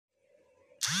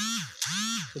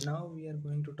So now we are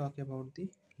going to talk about the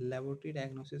laboratory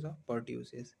diagnosis of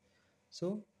pertussis.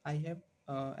 So I have,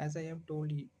 as I have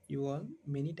told you all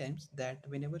many times, that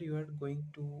whenever you are going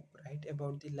to write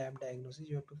about the lab diagnosis,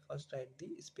 you have to first write the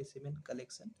specimen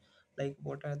collection, like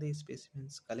what are the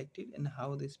specimens collected and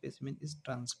how the specimen is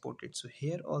transported. So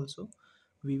here also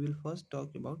we will first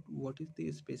talk about what is the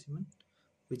specimen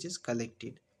which is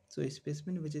collected. So a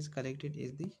specimen which is collected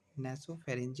is the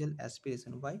nasopharyngeal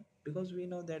aspiration. Why? Because we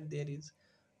know that there is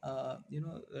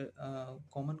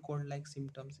common cold like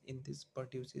symptoms in this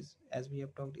pertussis, as we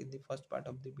have talked in the first part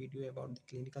of the video about the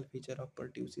clinical feature of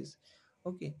pertussis.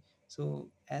 Okay, so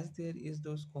as there is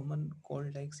those common cold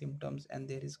like symptoms and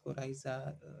there is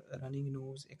coryza, running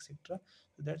nose, etc.,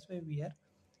 so that's why we are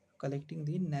collecting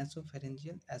the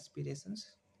nasopharyngeal aspirations,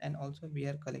 and also we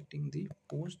are collecting the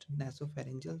post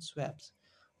nasopharyngeal swabs,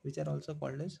 which are also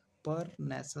called as per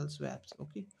nasal swabs.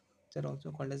 Okay, they're also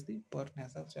called as the per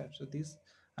nasal swabs. So these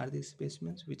are the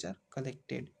specimens which are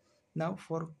collected. Now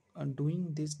for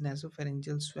doing this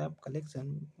nasopharyngeal swab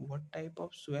collection, what type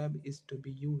of swab is to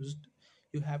be used,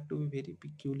 you have to be very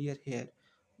peculiar here.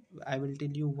 I will tell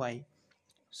you why.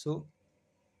 So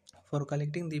for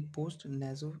collecting the post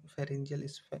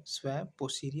nasopharyngeal swab,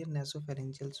 posterior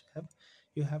nasopharyngeal swab,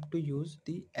 you have to use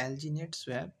the alginate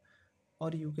swab,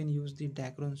 or you can use the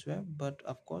dacron swab, but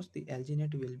of course the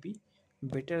alginate will be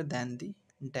better than the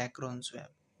dacron swab.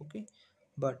 Okay,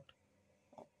 but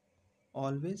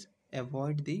always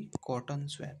avoid the cotton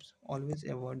swabs. Always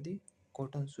avoid the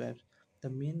cotton swabs. The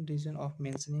main reason of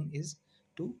mentioning is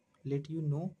to let you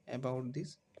know about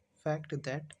this fact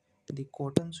that the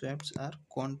cotton swabs are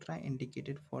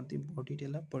contraindicated for the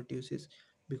Bordetella pertussis,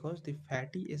 because the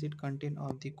fatty acid content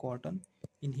of the cotton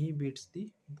inhibits the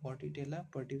Bordetella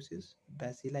pertussis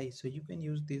bacilli. So you can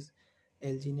use this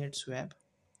alginate swab,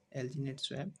 alginate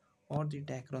swab or the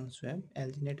dacron swab.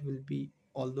 Alginate will be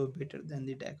although better than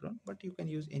the dacron, but you can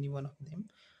use any one of them,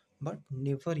 but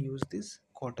never use this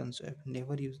cotton swab.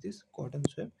 Never use this cotton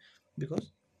swab,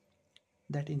 because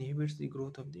that inhibits the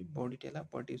growth of the Bordetella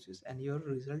pertussis and your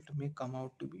result may come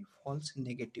out to be false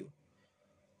negative.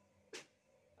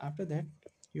 After that,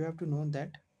 you have to know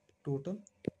that total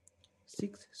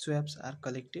 6 swabs are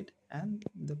collected, and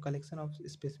the collection of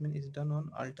specimen is done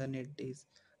on alternate days.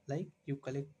 Like you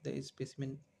collect the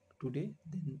specimen today,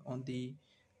 then on the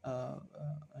uh,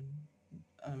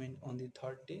 uh, on the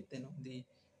third day, then on the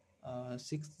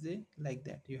sixth day, like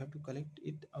that. You have to collect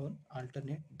it on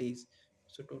alternate days.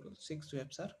 So total 6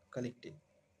 swabs are collected.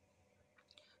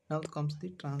 Now comes the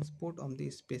transport of the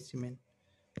specimen.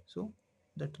 So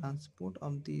the transport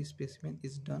of the specimen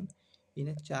is done in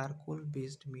a charcoal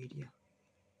based media.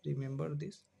 Remember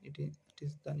this, it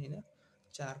is done in a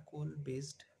charcoal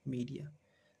based media.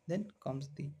 Then comes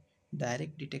the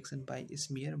direct detection by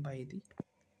smear by the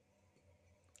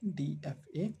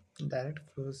DFA, direct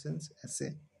fluorescence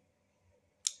assay.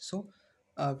 So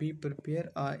we prepare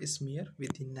a smear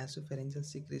with the nasopharyngeal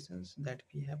secretions that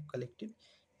we have collected,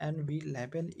 and we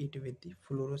label it with the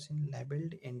fluorescent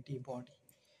labeled antibody,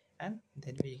 and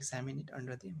then we examine it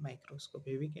under the microscope.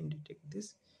 We can detect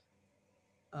this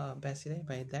bacilli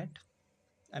by that,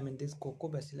 this cocoa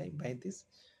bacilli by this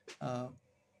uh,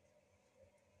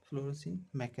 fluorescence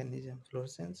mechanism,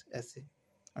 fluorescence assay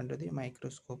under the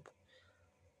microscope.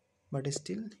 But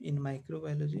still, in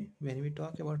microbiology, when we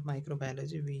talk about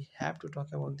microbiology, we have to talk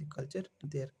about the culture.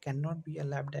 There cannot be a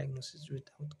lab diagnosis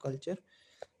without culture.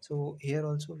 So here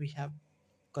also we have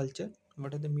culture.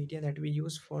 What are the media that we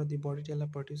use for the Bordetella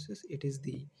pertussis? It is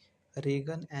the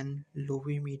Reagan and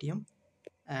Loewe medium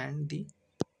and the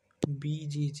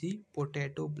BGG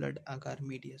potato blood agar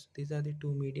media. So these are the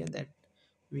two media that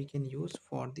we can use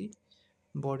for the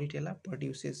Bordetella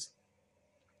pertussis.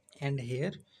 And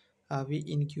here we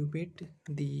incubate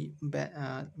the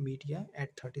media at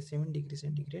 37 degrees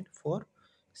centigrade for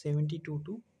 72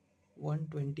 to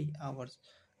 120 hours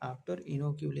after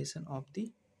inoculation of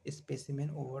the specimen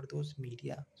over those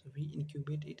media. So we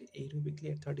incubate it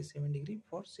aerobically at 37 degree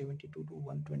for 72 to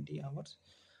 120 hours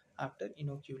after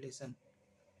inoculation.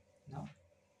 Now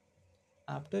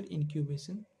after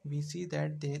incubation, we see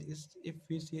that there is, if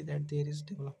we see that there is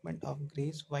development of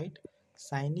grayish white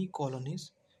shiny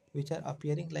colonies which are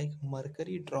appearing like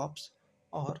mercury drops,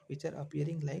 or which are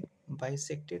appearing like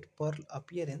bisected pearl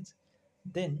appearance,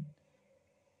 then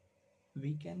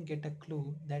we can get a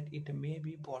clue that it may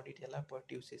be Bordetella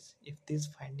pertussis. If these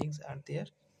findings are there,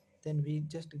 then we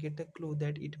just get a clue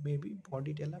that it may be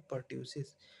Bordetella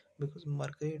pertussis, because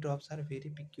mercury drops are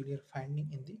very peculiar finding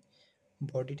in the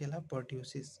Bordetella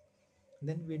pertussis.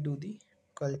 Then we do the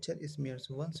culture smears.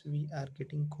 Once we are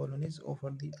getting colonies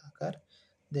over the agar,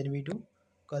 then we do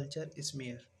culture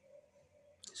smear.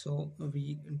 So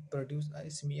we produce a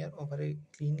smear over a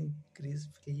clean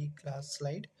grease-free glass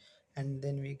slide, and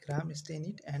then we gram stain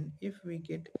it. And if we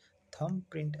get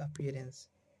thumbprint appearance,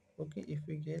 okay, if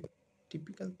we get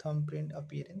typical thumbprint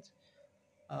appearance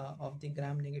of the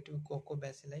gram-negative cocoa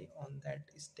bacilli on that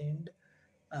stained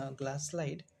glass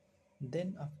slide,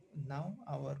 then now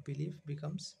our belief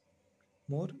becomes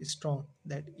more strong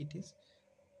that it is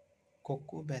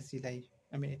cocoa bacilli.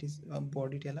 I mean, it is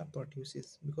Bordetella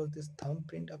pertussis, because this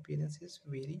thumbprint appearance is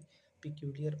very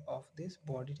peculiar of this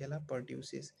Bordetella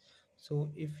pertussis.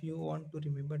 So, if you want to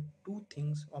remember two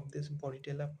things of this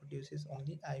Bordetella pertussis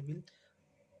only, I will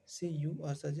say you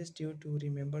or suggest you to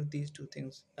remember these two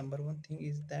things. Number one thing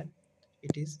is that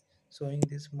it is showing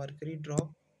this mercury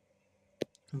drop,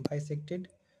 bisected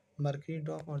mercury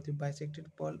drop or the bisected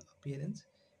pearl appearance,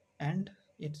 and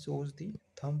it shows the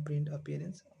thumbprint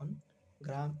appearance on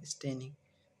gram staining.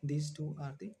 These two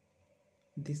are the,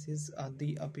 this is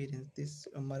the appearance. This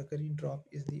mercury drop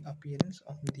is the appearance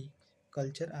on the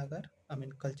culture agar, I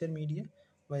mean culture media,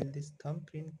 while this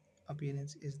thumbprint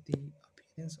appearance is the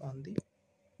appearance on the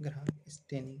gram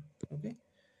staining. Okay,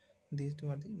 these two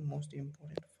are the most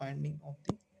important finding of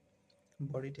the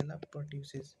Bordetella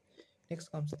pertussis.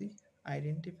 Next comes the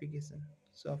identification.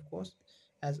 So of course,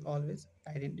 as always,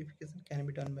 identification can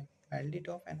be done by mildly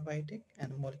top and Vitek,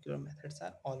 and molecular methods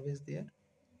are always there.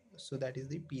 So that is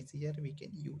the PCR we can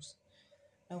use.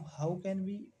 Now, how can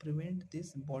we prevent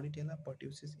this Bordetella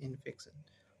pertussis infection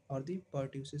or the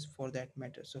pertussis for that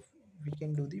matter? So, we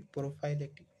can do the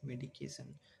prophylactic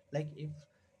medication. Like if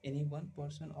any one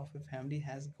person of a family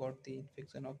has got the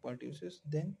infection of pertussis,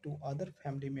 then to other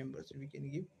family members we can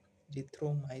give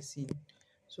erythromycin.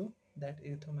 So that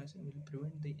erythromycin will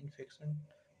prevent the infection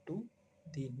to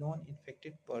the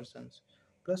non-infected persons.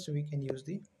 Plus, we can use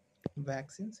the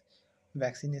vaccines.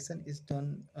 Vaccination is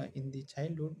done in the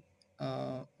childhood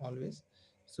always.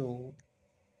 So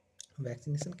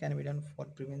vaccination can be done for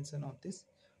prevention of this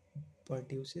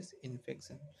pertussis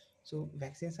infection. So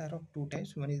vaccines are of two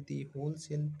types. One is the whole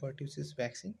cell pertussis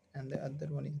vaccine, and the other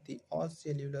one is the all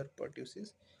cellular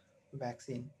pertussis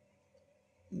vaccine.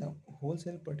 Now whole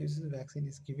cell pertussis vaccine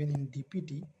is given in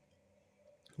DPT,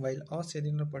 while all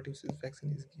cellular pertussis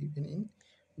vaccine is given in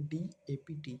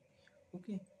DAPT.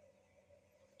 Okay,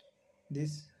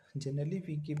 this generally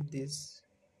we give this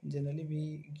generally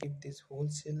we give this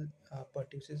wholesale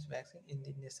pertussis vaccine in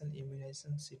the national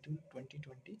immunization schedule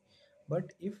 2020.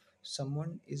 But if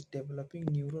someone is developing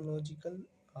neurological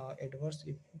adverse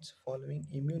events following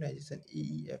immunization,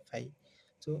 EEFI,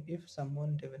 so if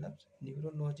someone develops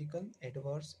neurological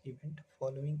adverse event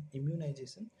following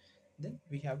immunization, then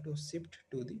we have to shift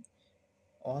to the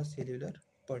or cellular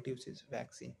pertussis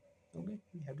vaccine. Okay,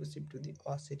 we have to shift to the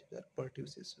or cellular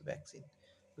pertussis vaccine,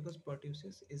 because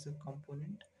pertussis is a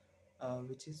component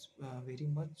which is very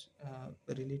much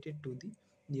related to the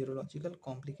neurological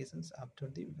complications after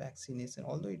the vaccination.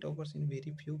 Although it occurs in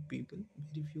very few people,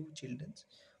 very few children,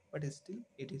 but still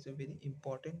it is a very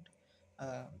important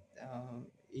uh, uh,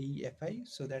 AEFI.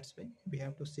 So that's why we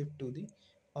have to shift to the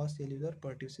or cellular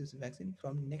pertussis vaccine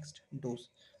from next dose.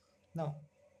 Now,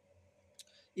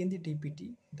 in the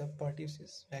DPT, the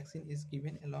pertussis vaccine is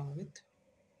given along with,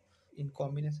 in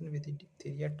combination with the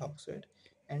diphtheria toxoid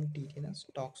and tetanus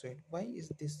toxoid. Why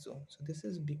is this so? So this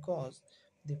is because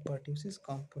the pertussis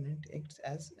component acts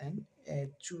as an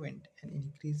adjuvant and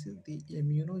increases the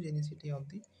immunogenicity of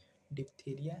the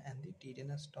diphtheria and the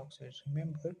tetanus toxoid.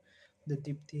 Remember, the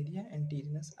diphtheria and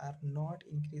tetanus are not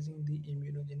increasing the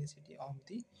immunogenicity of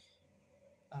the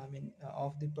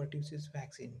of the pertussis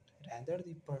vaccine. Rather,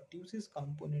 the pertussis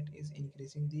component is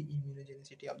increasing the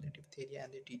immunogenicity of the diphtheria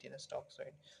and the tetanus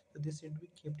toxoid. So this should be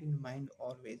kept in mind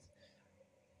always.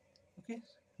 Okay,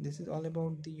 this is all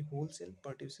about the wholesale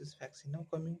pertussis vaccine. Now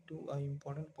coming to an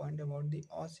important point about the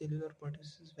cellular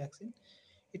pertussis vaccine,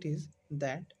 it is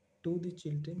that to the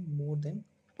children more than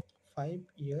 5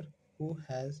 year who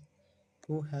has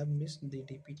who have missed the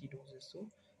DPT doses. So,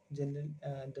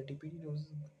 the DPT doses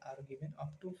are given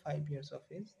up to 5 years of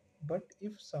age. But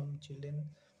if some children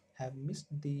have missed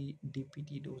the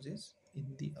DPT doses in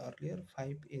the earlier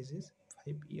 5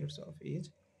 years of age,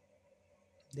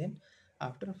 then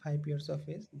after 5 years of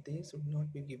age, they should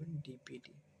not be given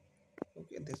DPT.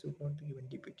 Okay, they should not be given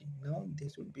DPT. Now they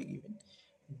should be given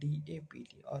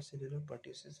DAPT or cellular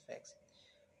pertussis vaccine.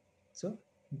 So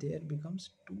there becomes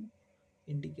two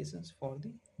indications for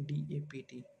the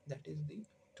DAPT, that is the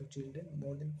to children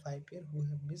more than 5 years who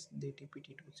have missed the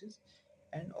DPT doses,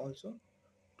 and also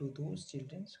to those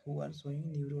children who are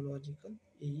showing neurological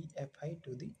AEFI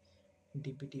to the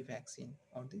DPT vaccine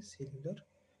or the cellular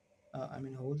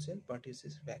wholesale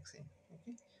pertussis vaccine.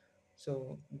 Okay,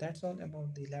 So that's all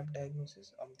about the lab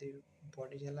diagnosis of the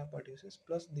Bordetella pertussis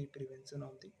plus the prevention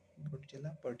of the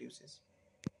Bordetella pertussis.